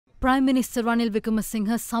Prime Minister Ranil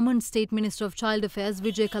Wickremesinghe summoned State Minister of Child Affairs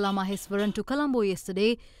Vijayakala Maheswaran to Colombo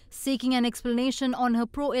yesterday, seeking an explanation on her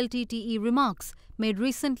pro-LTTE remarks made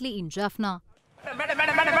recently in Jaffna.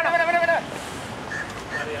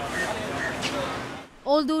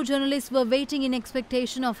 Although journalists were waiting in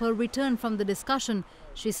expectation of her return from the discussion,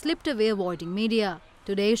 she slipped away avoiding media.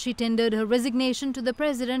 Today she tendered her resignation to the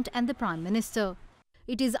President and the Prime Minister.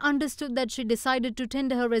 It is understood that she decided to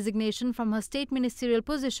tender her resignation from her state ministerial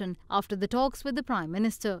position after the talks with the Prime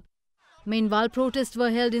Minister. Meanwhile, protests were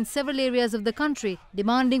held in several areas of the country,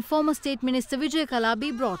 demanding former State Minister Vijayakala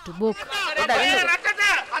be brought to book.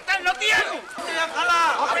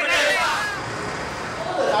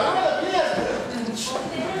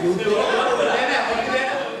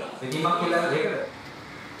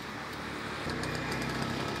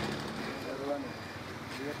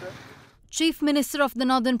 Chief Minister of the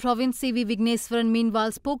Northern Province C.V. Vijayakala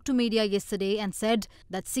meanwhile spoke to media yesterday and said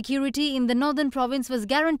that security in the Northern Province was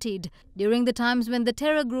guaranteed during the times when the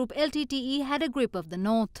terror group LTTE had a grip of the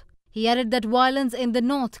North. He added that violence in the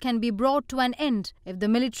North can be brought to an end if the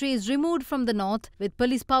military is removed from the North, with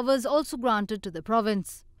police powers also granted to the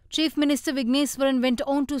province. Chief Minister Vijayakala went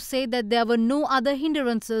on to say that there were no other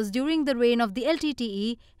hindrances during the reign of the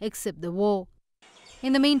LTTE except the war.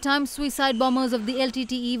 In the meantime, suicide bombers of the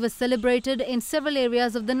LTTE were celebrated in several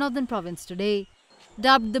areas of the Northern Province today.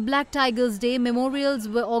 Dubbed the Black Tigers Day, memorials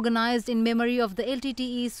were organized in memory of the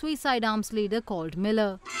LTTE's suicide arms leader called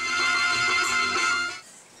Miller.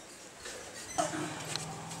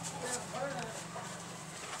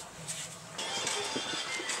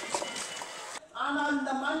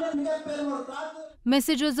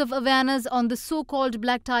 Messages of awareness on the so-called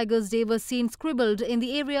Black Tigers Day were seen scribbled in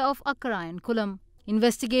the area of Akkarayankulam.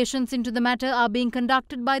 Investigations into the matter are being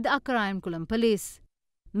conducted by the Akkarayankulam police.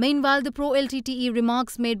 Meanwhile, the pro-LTTE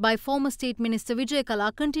remarks made by former State Minister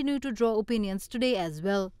Vijayakala continue to draw opinions today as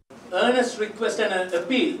well. Earnest request and an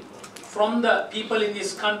appeal from the people in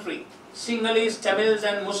this country, Sinhalese, Tamils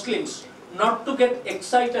and Muslims, not to get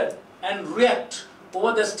excited and react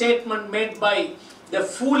over the statement made by the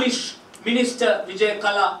foolish Minister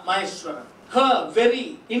Vijayakala Maheswaran. Her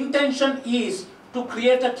very intention is to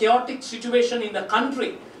create a chaotic situation in the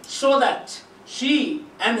country so that she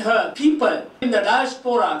and her people in the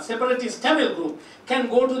diaspora, separatist Tamil group, can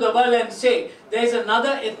go to the world and say there is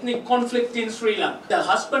another ethnic conflict in Sri Lanka. The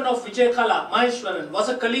husband of Vijayakala Maheswaran was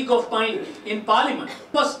a colleague of mine in Parliament.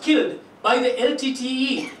 He was killed by the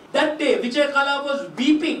LTTE. That day Vijayakala was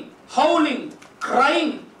weeping, howling,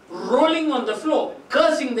 crying, rolling on the floor,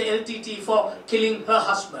 cursing the LTTE for killing her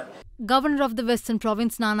husband. Governor of the Western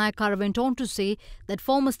Province Nanayakara went on to say that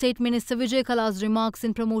former State Minister Vijayakala's remarks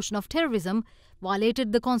in promotion of terrorism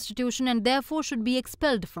violated the constitution and therefore should be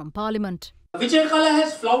expelled from Parliament. Vijayakala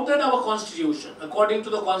has flouted our constitution. According to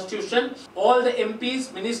the constitution, all the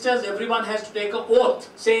MPs, ministers, everyone has to take an oath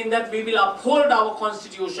saying that we will uphold our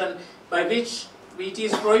constitution, by which it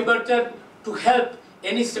is prohibited to help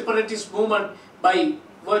any separatist movement by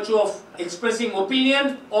virtue of expressing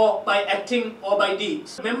opinion or by acting or by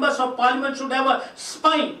deeds. Members of Parliament should have a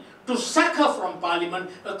spine to sack her from Parliament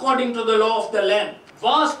according to the law of the land.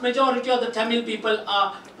 Vast majority of the Tamil people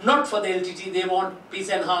are not for the LTT, they want peace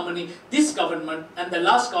and harmony. This government and the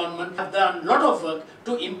last government have done a lot of work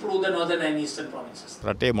to improve the northern and eastern provinces.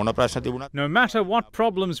 No matter what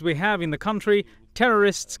problems we have in the country,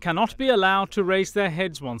 terrorists cannot be allowed to raise their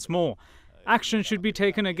heads once more. Action should be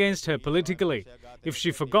taken against her politically. If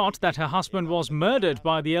she forgot that her husband was murdered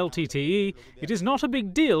by the LTTE, it is not a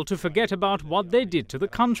big deal to forget about what they did to the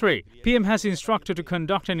country. PM has instructed to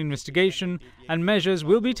conduct an investigation and measures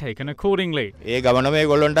will be taken accordingly. Her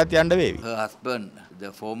husband,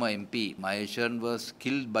 the former MP, Maheswaran, was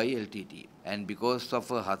killed by LTTE. And because of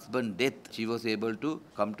her husband's death, she was able to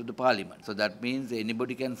come to the Parliament. So that means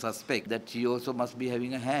anybody can suspect that she also must be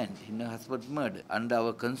having a hand in her husband's murder. Under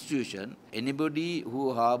our constitution, anybody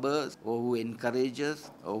who harbors or who encourages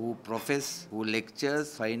or who professes, who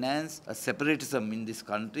lectures, finance a separatism in this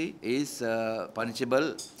country is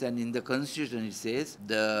punishable. And in the constitution it says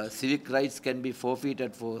the civic rights can be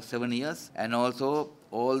forfeited for 7 years, and also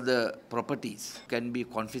all the properties can be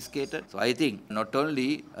confiscated. So I think not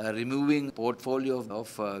only removing portfolio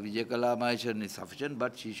of Vijayakala Maheswaran is sufficient,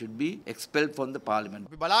 but she should be expelled from the Parliament.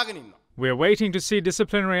 We are waiting to see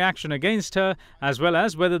disciplinary action against her, as well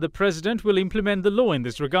as whether the President will implement the law in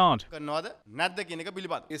this regard.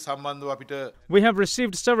 We have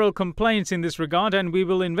received several complaints in this regard and we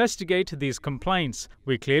will investigate these complaints.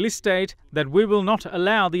 We clearly state that we will not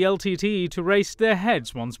allow the LTTE to raise their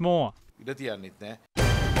heads once more.